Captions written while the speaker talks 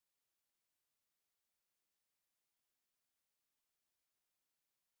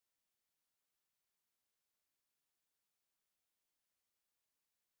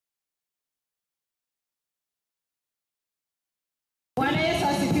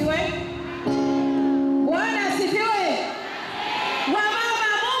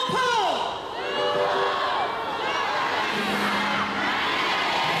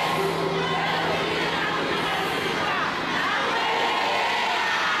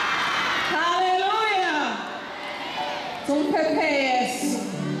Tumpepe Yesu.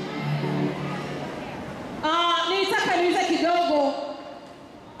 Nitaka niulize kidogo.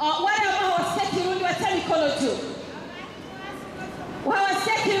 Wale ambao wasikia Kirundi wacha mikono juu.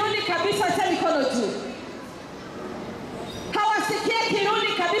 Hawasikia Kirundi kabisa wacha mikono juu. Hawasikia Kirundi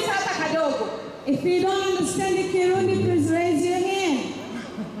kabisa hata kadogo. If you don't understand the Kirundi, please raise your hand.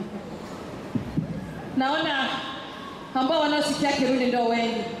 Naona ambao wanaosikia Kirundi ndio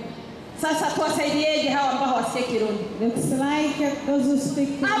wengi. Sasa tuwasaidieje hawa ambao hawasikia Kirundi? Looks like those who speak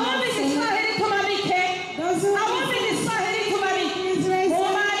Kirundi. Awambi Kiswahili tumamike. Awambi Kiswahili tumamike.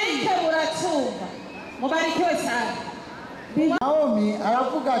 Mubarike muratumva. Mubarikiwe sana. Naomi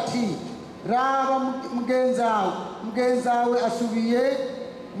aravuga ati raba mugenzawe asubiye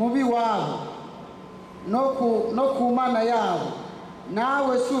mubi wabo no ku mana yabo,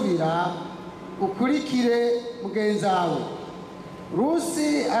 nawe subira ukurikire mugenzawe.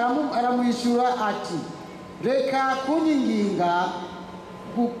 Rusi aramwishura ati reka kunyinginga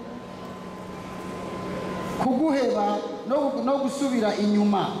kuguheba no gusubira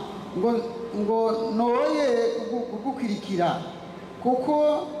inyuma ngo noye kugukurikira,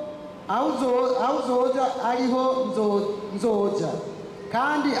 kuko aho uzoja ariho nzoja,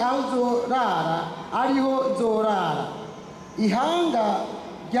 kandi aho uzorara ariho nzorara. Ihanga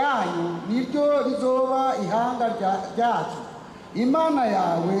ryanyu niryo rizoba ihanga ryacu, Imana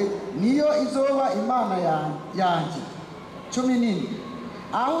yawe niyo izoba Imana yanjye. 14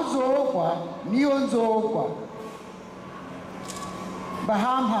 Aho uzogwa niyo nzogwa,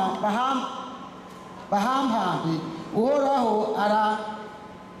 bahamhambe uhoraho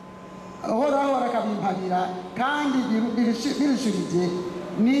arakabimparira, kandi birushirije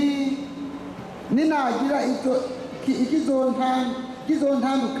ninagira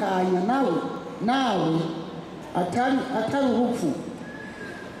ikizontandukanya nawe atari urupfu.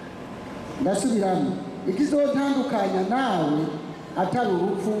 Ndasubiramo, ikizontandukanya nawe atari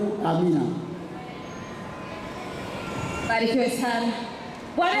urupfu. Amina. Barikiwe sana.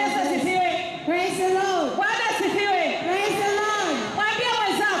 Bwana Yesu asifiwe. Praise the Lord. Bwana asifiwe. Praise the Lord. Mwambie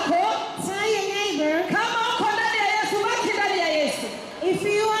mwenzako, Tell your neighbor, kama uko ndani ya Yesu, baki ndani ya Yesu. if you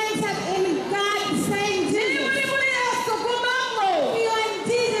end up in God, saying Jesus. If you are in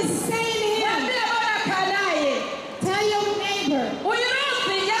Jesus, saying Him. Mwambie Bwana kanaye. Tell your neighbor,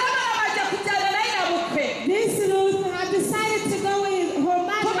 this Ruth had decided to go with her mother.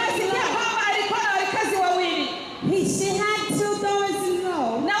 She had 2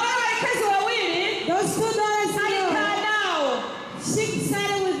 daughters-in-law. Those 2 daughters-in-law, she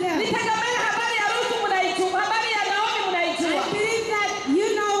decided with them. I believe that you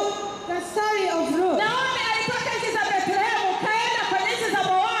know the story of Ruth. Naomi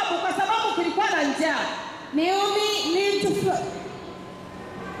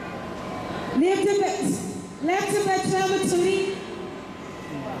left to Bethlehem to leave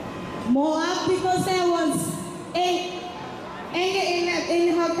Moab because there was anger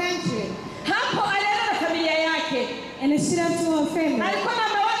in her country. And she left to her family.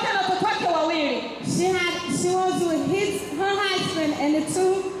 She was with her husband and the 2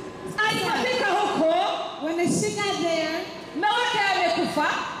 sons. When she got there,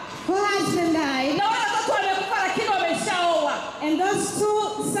 her husband died. And those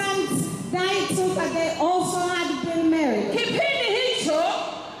 2 sons died too, but they also had been married.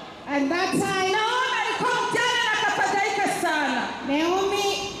 At that time, Naomi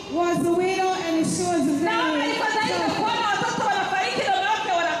was a widow and she was very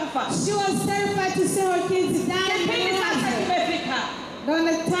she was terrified to see her kids die. When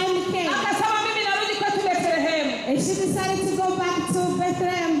the time came, and she decided to go back to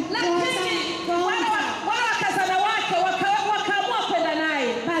Bethlehem.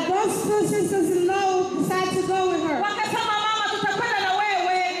 But those 2 sisters-in-law decided to go with her. They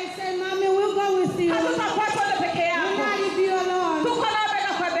said, Mommy, we'll go with you. We'll not leave you alone. We'll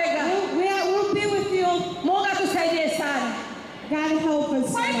be with you. God help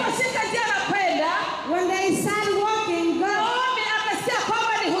us. When they started walking, Naomi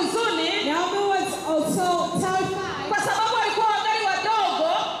was also terrified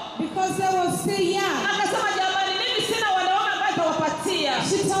because they were still young.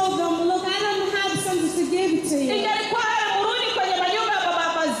 She told them, look, I don't have something to give to you. It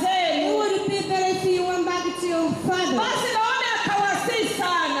would be better if you went back to your father.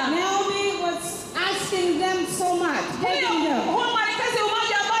 Naomi was asking them so much, begging them.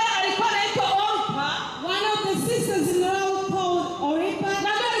 One of the sisters-in-law called Oreni,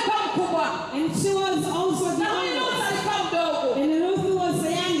 and she was also the oldest, and Ruth was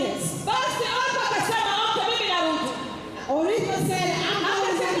the youngest. Oreni said, I'm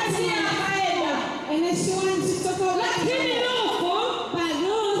going to and then she wanted to talk over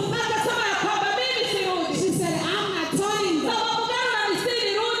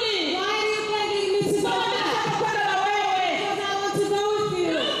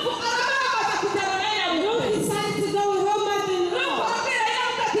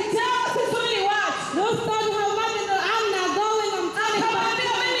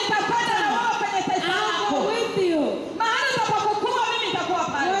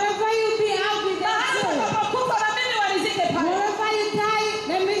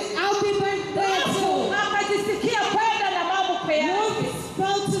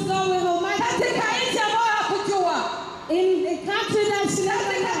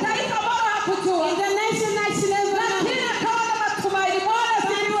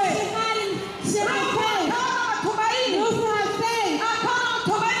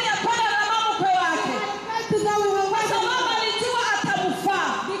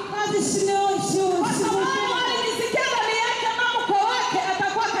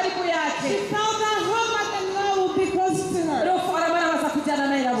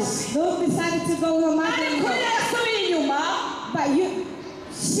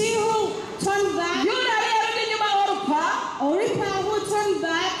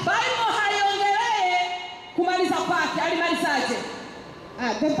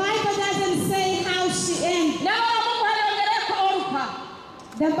The Bible doesn't say how she ended. Neno la Mungu haliongelea kwa Orpa.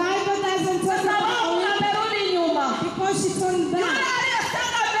 The Bible doesn't talk about Orpa amerudi nyuma. because she turned back. Yule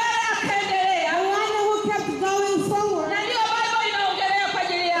aliyesonga mbele akaendelea. The one who kept going forward. Na ndio Bible inaongelea kwa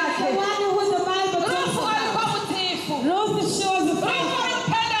ajili yake. The one who the Bible talks Ruth about. alikuwa mtiifu. Ruth, she was a Ruth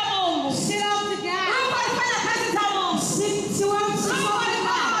alimpenda Mungu. She loved God. Ruth alifanya kazi za Mungu. She worked for Ruth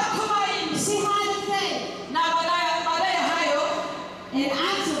alikuwa na God. matumaini. She had faith. Na baadaye hayo And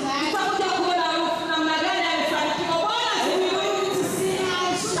after that, tutakuja kuona Ruth namna gani alifanikiwa. Bwana we're going to see how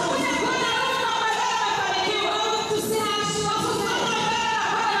she tutakuja kuona Ruth namna gani alifanikiwa. to see how she was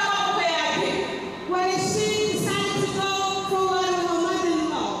when she decided to go forward with her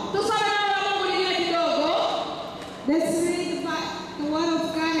mother-in-law. Tusome neno la Mungu lingine kidogo. Let's read the word of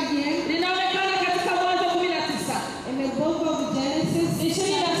God again Linaonekana katika Mwanzo 19. in the book of Genesis.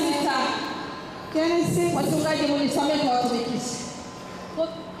 26. Genesis, Wachungaji mlisome kwa watumikishi.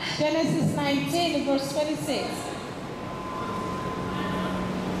 Genesis 19, verse 26.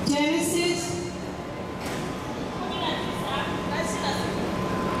 Genesis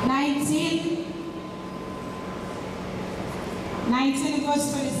 19,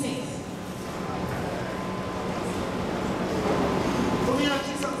 verse 26.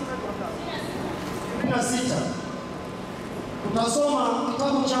 16. Tutasoma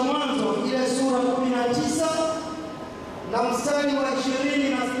kitabu cha Mwanzo ile sura 19 na mstari wa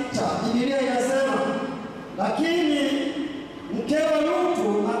 26. Biblia inasema, lakini mkewe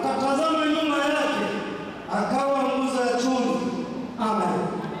Lutu akatazama nyuma yake, akawa nguzo ya chumvi. Amen.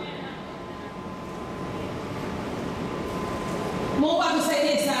 Mungu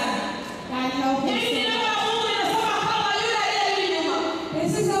atusaidie sana. God help us. Hili neno la Mungu linasema kama yule aliyerudi nyuma.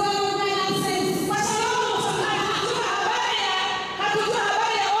 This is the word of God that says, Kwa sababu hatujua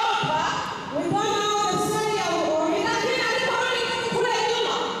habari ya Orpa, we don't know the story of Oreni, lakini aliporudi kule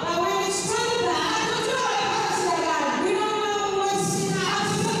nyuma, but when it's turned back, hatujua walipata shida gani. we don't know what she had.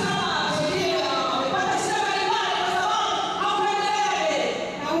 Hatujua kama walipata shida mbalimbali kwa sababu hakuendelea mbele.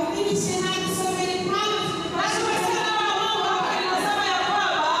 I would think she had so many problems because Basi she neno la Mungu hapa linasema ya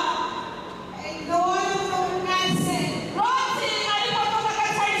kwamba the word of God said, Loti alipotoka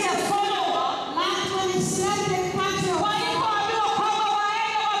katika nchi ya Sodoma, last when she left the country of walipoambiwa kwamba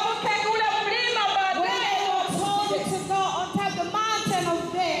waende wavuke ule mlima baadaye they were told to go on top the mountain of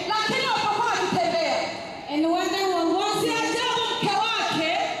there. lakini walipokuwa wakitembea, And when they were si walking, ajabu mke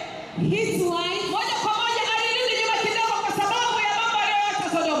wake his wife, moja kwa moja alirudi nyuma kidogo kwa sababu ya mambo aliyoacha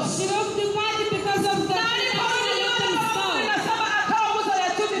Sodoma. she looked back because of the Na aliporudi nyuma Sodom story. linasema akawa nguzo ya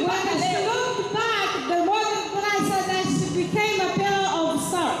chumvi mpaka When she leo. looked back, the word of God said that she became a pillar of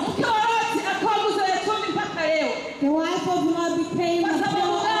salt. Mke wa Loti akawa nguzo ya chumvi mpaka leo. The wife of Lot became Kwa a sababu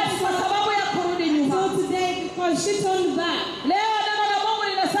pillar gani? of Kwa salt. sababu ya kurudi nyuma. So today, because she turned back, Leo neno la Mungu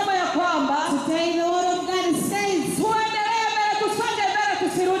linasema ya kwamba today the word of God says, tuendelee mbele, tusonge mbele,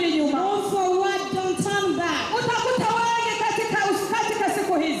 tusirudi nyuma. move forward, don't turn back. Utakuta wengi katika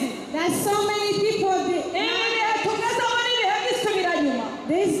siku hizi There's so many people ili tugeze manini hagisubira nyuma.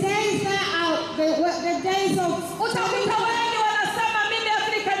 these days that are the days of Utakuta wengi wanasema mimi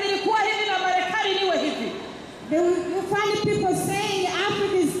Afrika nilikuwa hivi na Marekani niwe hivi. you find people saying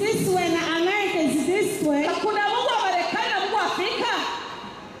Africa is this way and America is this way. Hakuna Mungu wa Marekani na Mungu wa Afrika.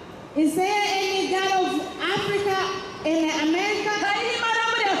 Is there any God of Africa in America? Na hii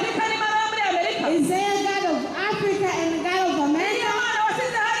maramri ya Afrika ni maramri ya Amerika. Is there a God of Africa and a God of Ndio America? maana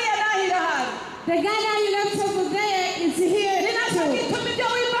wasize hali ya dhahiri hali. The God that you left over there is here Ninacho too. kitu mjyo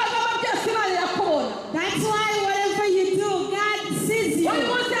wibaga mabya simali ya kubona. That's why whatever you do, God sees you. Wali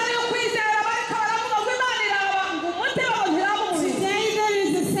munsi aliyokwizera bariko baravuga ngo Imana iraba ngo umutima ngo ntiramubiri. Today there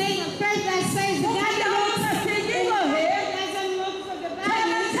is a saying, a phrase that says God Ukajya looks hose and singiwe he. doesn't look for the Cyane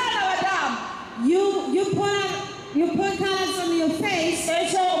bad. cyane abadamu. You put colors on your face.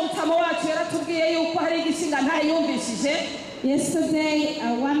 Ejo umutamo wacu yaratubwiye yuko hari igishinga ntayumvishije. Yesterday,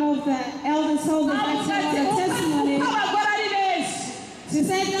 one of the elders told us actually a testimony. Uko abagore ari benshi. She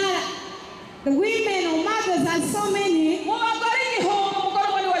said that the women or mothers are so many. Mu bagore igihumbi umugore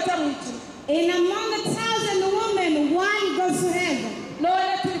umwe niwe aja mu ijuru. And among the 1,000 women, one goes to heaven.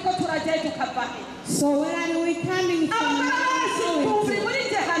 None turiko turajyayo tukava he. So where are we coming from? Abagore benshi turi muri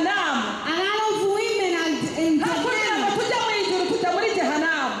Jehanamu. A lot of women are in Hakugira ngo Japan. tujya mu ijuru tujya muri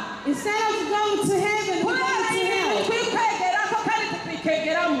Jehanamu. Instead of going to heaven, we go Kubera to ibintu hell. twikwegerako kandi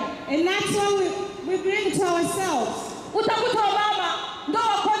tukikegeramo. And that's what we bring to ourselves. Utakuta mama ndo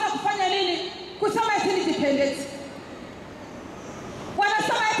wa kwanza kufanya nini? Kusema eti nijipendeze.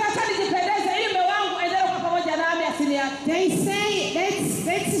 Wanasema eti acha nijipendeze ili mume wangu endelee kwa pamoja nami asiniache. They say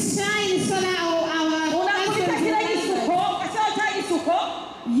let's shine so that our Unakuta husbands kile will kisuko, kasema cha kisuko,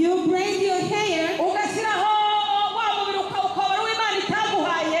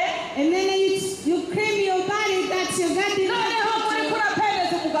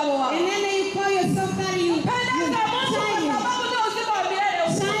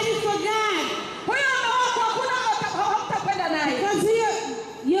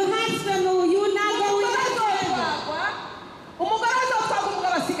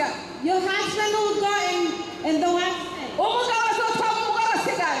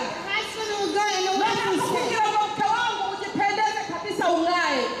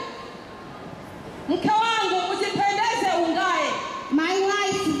 mke wangu ujipendeze ungae. My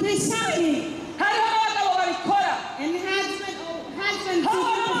wife, be shining. Hariho n'abagabo babikora. And husband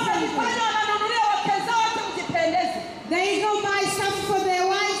they go buy stuff for their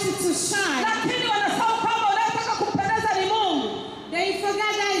wives to shine. They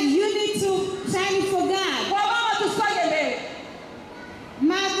forgot that you need to shine for God.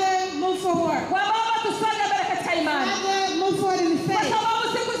 Mother, move forward. Mother, move forward in faith.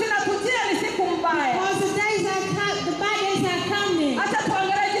 Because the bad days are coming.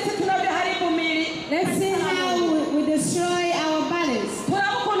 Let's see how we destroy our bodies.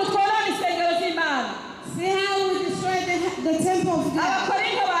 See how we destroy the temple of God.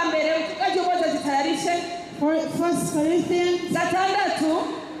 1 Corinthians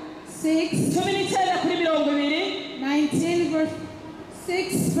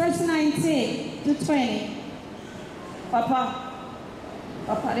 6 verse 19 to 20. Papa,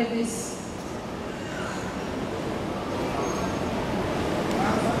 read this.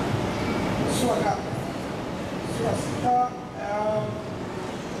 Sura 6.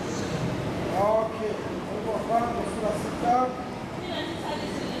 Okay. Sura 6.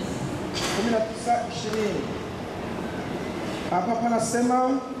 19:20. Hapa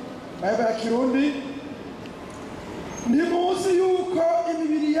panasema Biblia ya Kirundi, ntimuzi yuko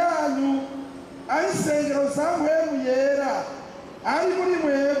imibiri yanyu ari insengero za mpwemu yera ari muri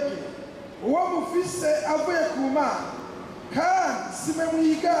mwebwe, uwo mufise avuye ku Mana, kandi simwe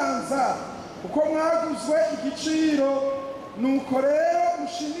mwiganza kuko mwaguzwe igiciro, nuko rero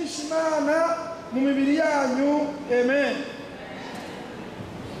mushimisha Imana mu mibiri yanyu. Amen.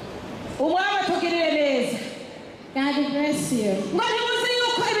 Umwami tugirire neza. God bless you.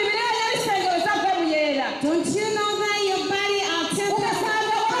 Don't you know that your body are temple?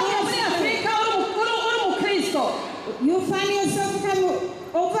 You find yourself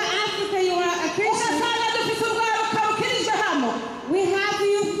over Africa, you are a Christian. We have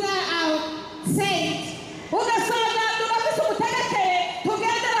youth that are saved.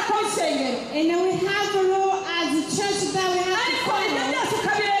 And then we have a role as a church that we have to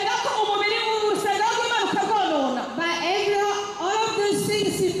follow. But all of those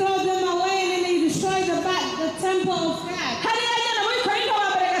things, you throw them away and then you destroy the temple of God.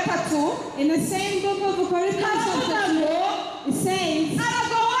 In the same book of Corinthians, it says,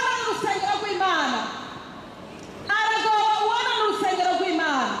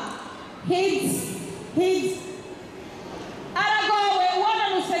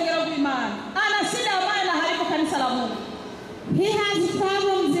 he has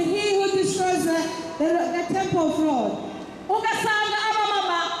problems, and he who destroys the temple of God.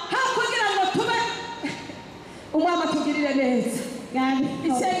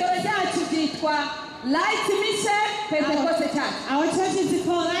 Light Mission Pentecostal Church. Our church is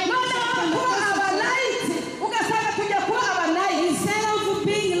called Light Mission. Instead of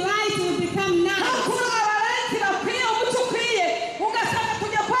being light, we become night. Instead of being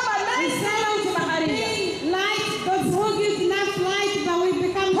light, but who gives enough light, but we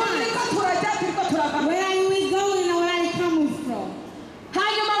become night. Where are we going and where are we coming from?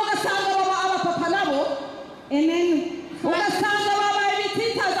 And then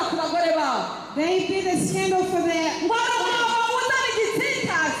they did a scandal for their.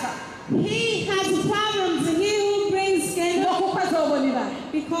 He has problems, and he will bring scandal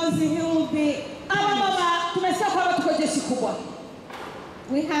because he will be.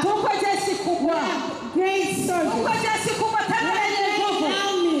 We have great soldiers.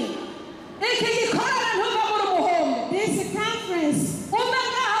 This conference.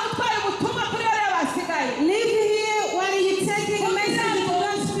 Live here. What are you taking a message to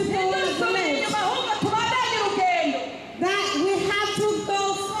those people? That we have to go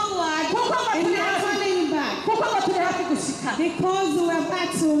forward and not turning back. Because we're about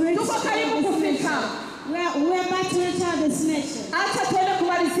to reach our destination. We're about to reach our destination.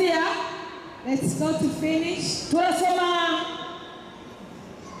 Let's go to finish.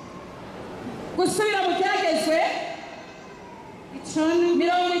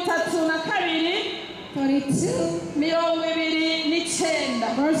 Deuteronomy 32,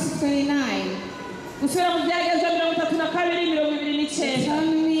 verse 29. Deuteronomy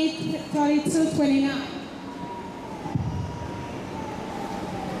 32:29.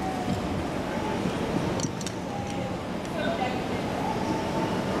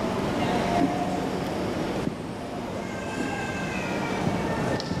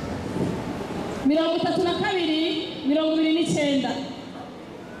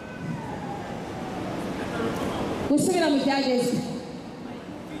 Gusubira mu byageze.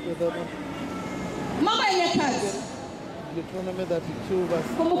 Mama yakazi. Deuteronomy 32 verse.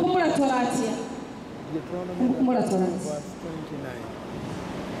 Kumukumura Torati. Kumbukumbu la Torati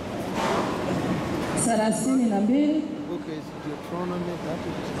 32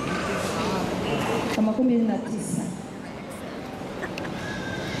 kama 19.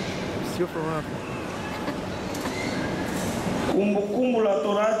 Sio from hapa. Kumbukumbu la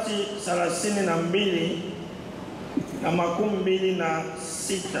Torati 32 na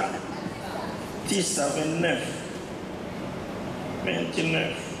 26 29.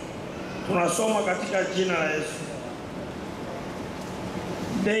 Tunasoma katika jina la Yesu.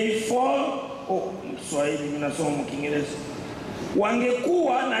 They fall, Mswahili ninasoma Kiingereza.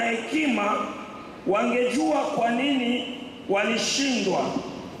 Wangekuwa na hekima, wangejua kwa nini walishindwa.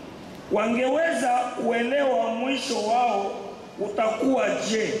 Wangeweza kuelewa mwisho wao utakuwa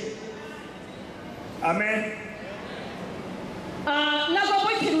je. Amen.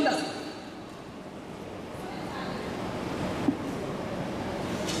 Nagomba ikirunda.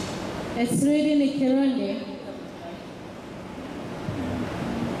 Let's read in Kirundi.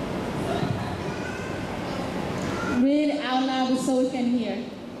 Read out loud so we can hear.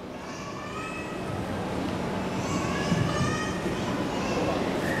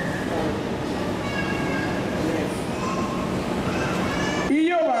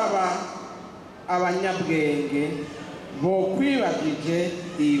 Iyo baba abanyabwenge bo kwibagije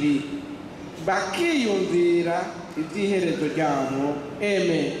ibi bakiyumvira iby'iherezo ryabo.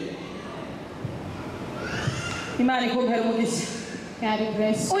 Amen. Imana ikumpera umugisha. God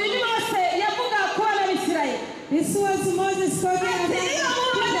bless. Uyu ni Mose yavuga ku bana b'Isirayeli. This was Moses talking about Ati iyo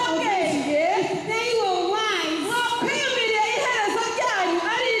muri abanyabwenge they were wise. mwakwiyumviriye iherezo ryanyu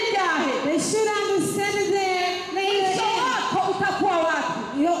ari iryahe. They should understand their Mwisho wako utakuwa wapi?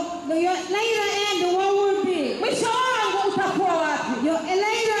 your later end what will be. Mwisho wangu utakuwa wapi? Your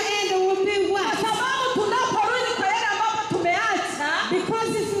later end will be Kwa what? sababu tunaporudi kwa yale ambapo tumeacha,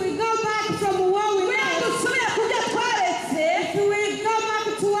 Because if we go back from what we wewe have, tusubire kujya twaretse, if we go back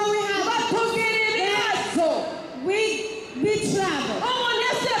to what we have, batugira ibibazo. we travel. Umuntu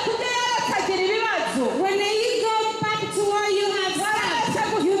yasubiye kujya yaratagira ibibazo. When you go back to what you have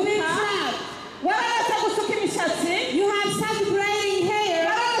started, you be proud. Wararetse gusuka imishatsi, You have started braiding hair.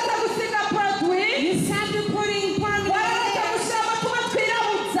 wararetse gusiga produit, You started putting permanent wararetse hair. gushyira amatuma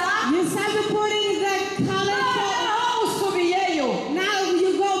twirabutsa. You started putting the color. Noneho usubiyeyo. Now you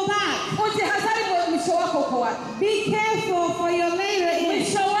go back. Uzi hazari mwisho wako uko wapi? Be careful for your later end.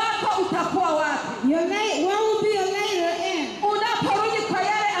 Mwisho wako utakuwa wapi? What will be your later end? Unaporudi kwa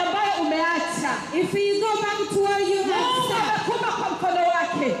yale ambayo umeacha. If you go back to what you have Mungu started, amekupa kwa mkono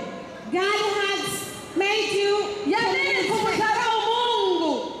wake. God has made you. Yanini kumdharau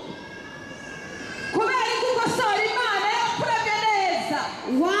Mungu? Kubera kukosora Imana yakuremye neza.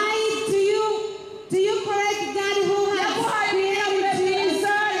 Why do you correct God who has Yaguhaye created ubwirabure you?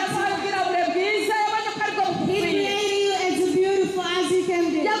 bwiza, yaguhaye ubwirabure bwiza, yabonye ko aribwo He bukwiye. created you as beautiful as you can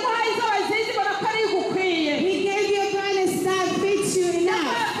be. Yaguhaye izuba ryiza, ibona ko ari igukwiye. He gave you a brightness that fits you enough.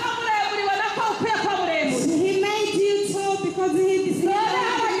 Yaguhaye kuba muremure, ibona ko ukwiye kuba muremure. He made you tall because he None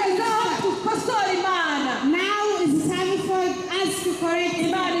hageze aho dukosora Imana. Now it's time for us to correct it.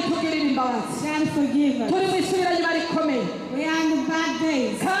 Imana itugirire imbabazi. God forgive us. Turi mu isubiranyuma rikomeye. We are in the bad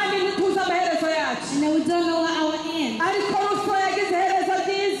days. Kandi ntituzi amaherezo yacu. And we don't know what our end. Ariko Ruso yagize iherezo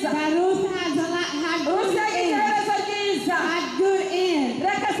ryiza. But Ruth had Ruso good yagize end. iherezo ryiza. Had good end.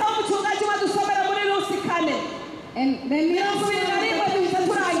 Reka sawa umucungaji wadusomera muri Rusi 4. And then we Mirongo ibiri na rimwe duhita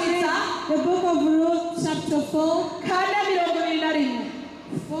turangiza. the book of Ruth chapter 4, 4:21.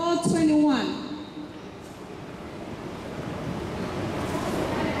 4:21.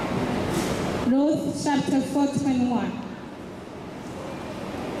 Ruth chapter 4:21.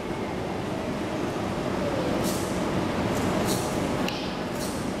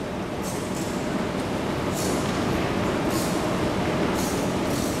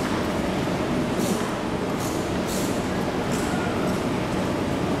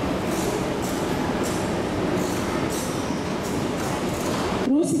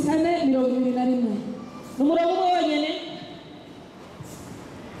 Rusi 4:21. Umurongo umwe wonyene.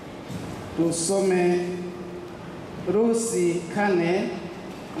 Dusome Rusi 4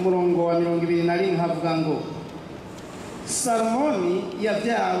 umurongo wa 21 havuga ngo Salmoni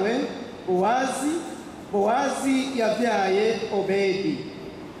yabyawe Bowazi, Bowazi yabyaye Obedi.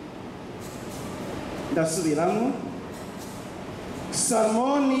 Ndasubiramo.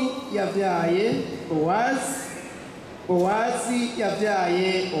 Salmoni yabyaye Bowazi, Bowazi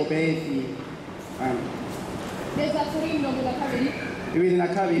yabyaye Obedi. Amen. Teza kuri 22.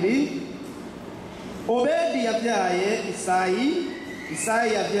 22. Obedi yabyaye Isayi,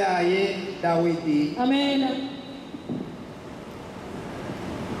 Isayi yabyaye Dawidi. Amen.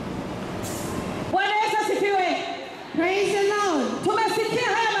 Bwana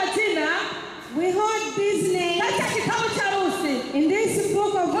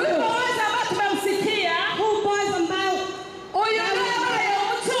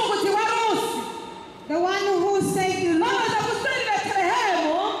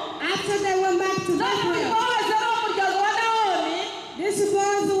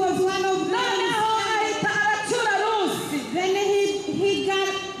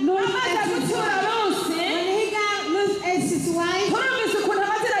Ruth amaze as his gutura wife. Rusi When he got Ruth as his wife, turumvise ukuntu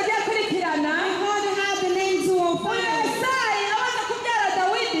amazina agiye akurikirana. behold how the names were Uyu followed. Yesayi amaze kubyara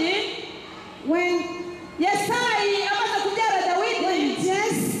Dawidi, When Yesayi amaze kubyara Dawidi,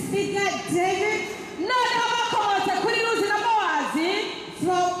 Jesse begot David, noneho bakomotse kuri Rusi na Bowazi,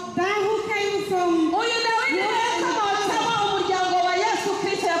 from that who came from uyu Dawidi yakomotsemo umuryango wa Yesu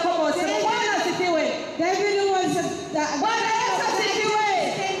Kristo yakomotsemo. Bwana asifiwe. David was Bwana Yesu asifiwe.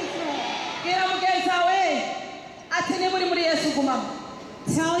 Bwira mugenzi wawe ati niba uri muri Yesu gumamo.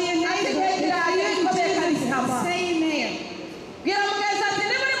 Tell your neighbor, if you're in Jesus, say amen. Bwira mugenzi ati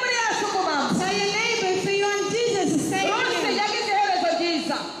niba uri muri Yesu gumamo. Tell your neighbor, if you're in Jesus, say Rusi amen. yagize iherezo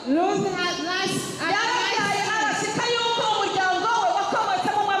ryiza. Ruth had last, Yarabyaye arashika yuko umuryango we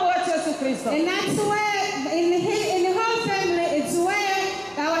wakomotsemo umwami wacu Yesu Kristo. and that's where, in the whole family, it's where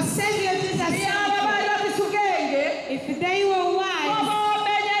our Savior Jesus Iyaba bari bafite ubwenge, if they were wise,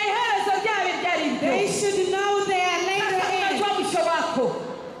 bamenya iherezo ryabo iryo ari ryo. they should know their later end. Unajua mwisho wako.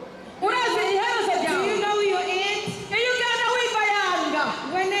 Urazi iherezo Do ryawe. you know your end? Iyo ugenda wiva yanga,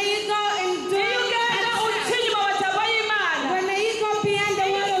 When you go and do iyo ugenda uca inyuma amajambo y'Imana, when you go behind the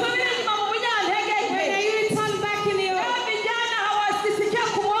iyo word of usubira God, inyuma mu bunyantege when nke, you return back in your kandi jana hawasisikia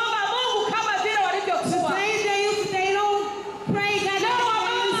kumwomba Mungu kama vile walivyokuwa. they don't pray God Leo like wamama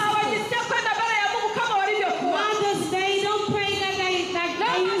they used to. hawajisikia kwenda mbele ya Mungu kama walivyokuwa. Mothers, they don't pray God like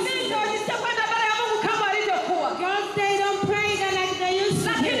Leo they used mabinti to. hawajisikia kwenda mbele ya Mungu kama walivyokuwa. Girls, they don't pray God like they used to.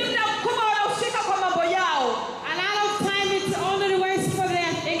 Lakini muda mkubwa wanaushika kwa mambo yao. A lot of time it's only the words for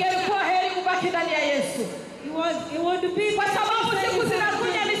them. Ingelikuwa heri kubaki ndani ya Yesu. It would be Kwa sababu siku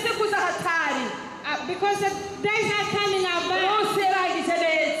zinakuja ni siku za hatari. because the days are coming out back. Rusi yarangije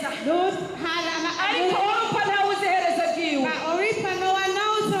neza. Ruth had Ariko Orupa ntawuzi iherezo ryiwe. but Oripah, no one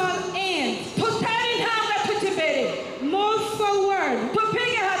knows her end. Tutere intambwe tujya imbere. Move forward.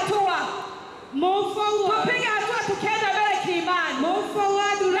 Tupige hatua. Move forward. Tupige hatua tukienda mbele kiimani. Move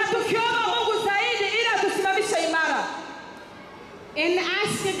forward. Na tukiomba Mungu zaidi ili atusimamishe imara. And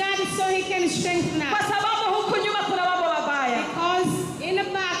ask God so He can strengthen Kwa us. sababu huku nyuma kuna mambo mabaya. Because in the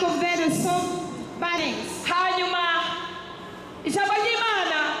back of that is so bad things. Hanyuma ijambo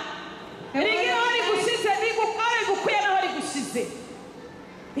ry'Imana rigira aho rigushize rigukwiye n'aho rigushize.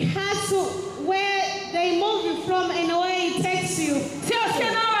 It has to where they move you from and where it takes you.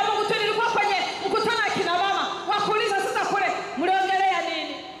 Sio nawe Mungu tulikuwa kwenye mkutano akina mama wakuuliza sasa kule mliongelea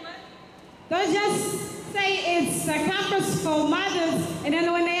nini? Don't just say it's a conference for mothers and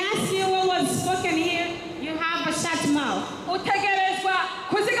then when they ask you what was spoken here, you have a shut mouth. Utegerezwa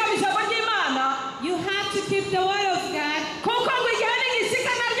kuzigama ijambo ry'Imana. You have to keep the word of God Kuko ngo igihe nigishika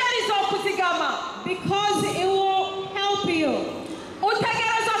naryo rizokuzigama. because it will help you.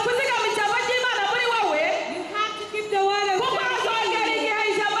 Utegerezwa kuzigama ijambo ry'Imana muri wowe. You have to keep the word of Kuko God hazogera in you. igihe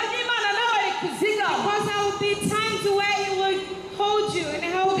ijambo ry'Imana nawe rikuzigama. Because there will be times where it will hold you and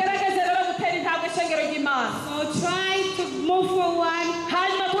help you. Ugerageze rero gutera intambwe shengero ry'Imana. So try to move forward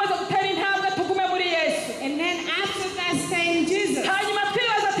Hanyuma tuweze gutera intambwe tugume muri Yesu. and then after that stay in Jesus. Hanyuma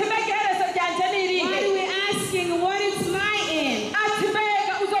twibaza ati mbega iherezo ryanje ni irihe? Why are we asking what is my end? Ati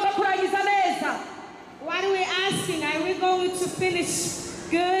mbega uzoba kurangiza neza? What are we asking? Are we going to finish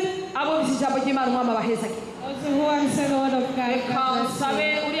good? Abo bisi ijambo ry'Imana umwami abaheza. Those who answer the word of God. Reka God bless you.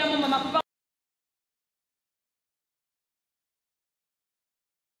 nsabe uri